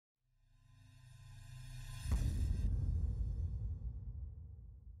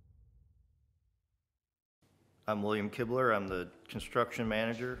I'm William Kibler. I'm the construction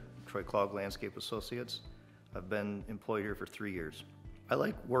manager at Clogg Landscape Associates. I've been employed here for 3 years. I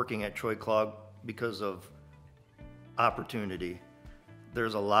like working at Clogg because of opportunity.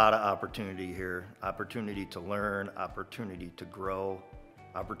 There's a lot of opportunity here. Opportunity to learn, opportunity to grow,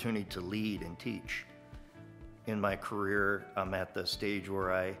 opportunity to lead and teach. In my career, I'm at the stage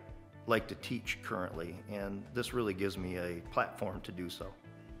where I like to teach currently, and this really gives me a platform to do so.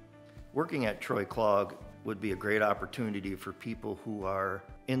 Working at Clogg would be a great opportunity for people who are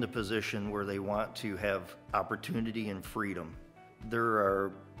in the position where they want to have opportunity and freedom. There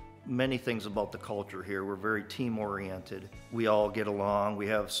are many things about the culture here. We're very team-oriented. We all get along. We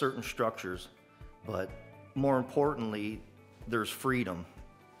have certain structures, but more importantly, there's freedom.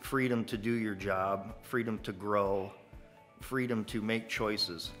 Freedom to do your job, freedom to grow, freedom to make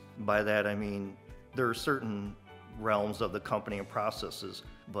choices. By that I mean there are certain realms of the company and processes,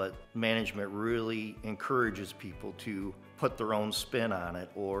 but management really encourages people to put their own spin on it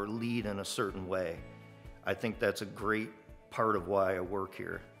or lead in a certain way. I think that's a great part of why I work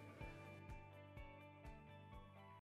here.